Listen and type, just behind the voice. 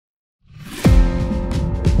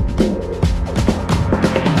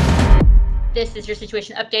This is your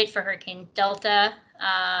situation update for Hurricane Delta.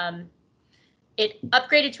 It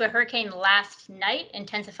upgraded to a hurricane last night,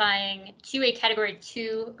 intensifying to a Category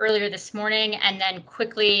 2 earlier this morning, and then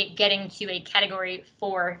quickly getting to a Category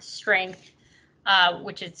 4 strength,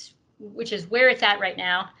 which is where it's at right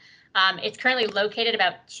now. It's currently located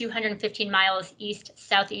about 215 miles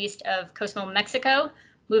east-southeast of coastal Mexico,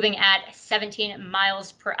 moving at 17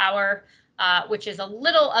 miles per hour, which is a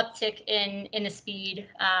little uptick in the speed,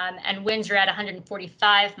 and winds are at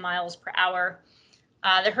 145 miles per hour.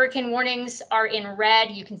 The hurricane warnings are in red,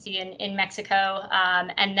 you can see in Mexico,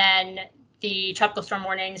 and then the tropical storm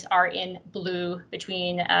warnings are in blue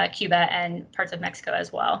between Cuba and parts of Mexico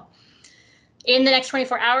as well. In the next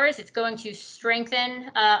 24 hours, it's going to strengthen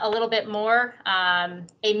a little bit more.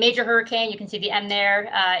 A major hurricane, you can see the M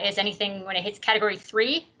there, is anything when it hits Category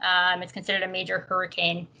 3, it's considered a major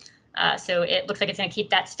hurricane. So it looks like it's going to keep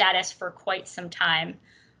that status for quite some time.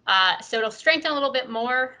 So it'll strengthen a little bit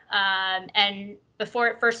more, and before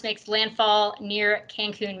it first makes landfall near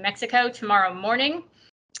Cancun, Mexico tomorrow morning.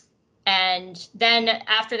 And then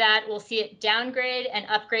after that, we'll see it downgrade and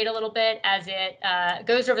upgrade a little bit as it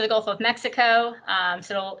goes over the Gulf of Mexico.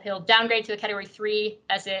 So he'll downgrade to a Category 3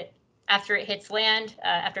 after it hits land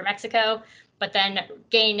after Mexico, but then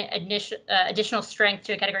gain additional strength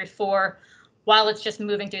to a Category 4 while it's just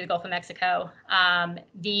moving through the Gulf of Mexico.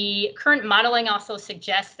 The current modeling also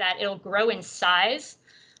suggests that it'll grow in size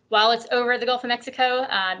while it's over the Gulf of Mexico,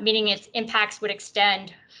 meaning its impacts would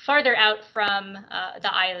extend farther out from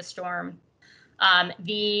the eye of the storm.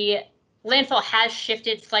 The landfall has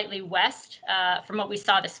shifted slightly west from what we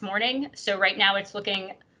saw this morning. So right now it's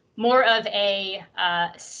looking more of a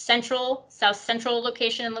south central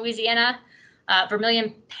location in Louisiana,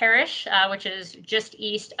 Vermilion Parish, which is just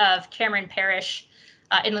east of Cameron Parish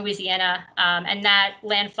in Louisiana. And that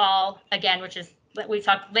landfall, again, which is, we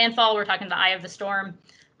talked landfall, we're talking the eye of the storm,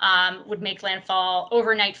 would make landfall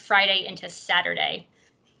overnight Friday into Saturday.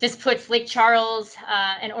 This puts Lake Charles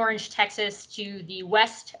and Orange, Texas to the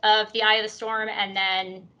west of the eye of the storm, and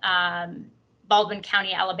then Baldwin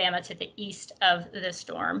County, Alabama to the east of the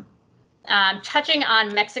storm. Touching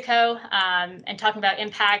on Mexico and talking about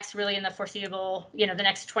impacts really in the foreseeable, the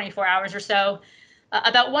next 24 hours or so,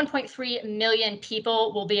 about 1.3 million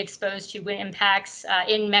people will be exposed to wind impacts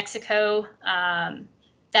in Mexico.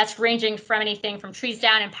 That's ranging from anything from trees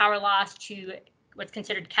down and power loss to what's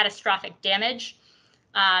considered catastrophic damage.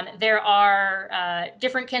 There are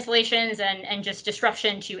different cancellations and just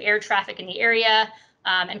disruption to air traffic in the area,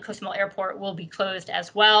 and Cozumel Airport will be closed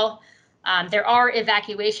as well. There are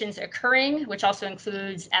evacuations occurring, which also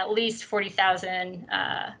includes at least 40,000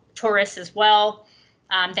 tourists as well.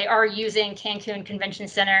 They are using Cancun Convention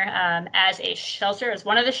Center as a shelter, as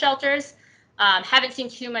one of the shelters. Haven't seen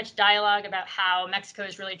too much dialogue about how Mexico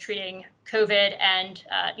is really treating COVID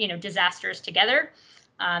and disasters together.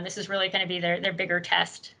 This is really going to be their bigger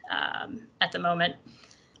test at the moment.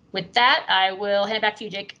 With that, I will hand it back to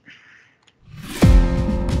you, Jake.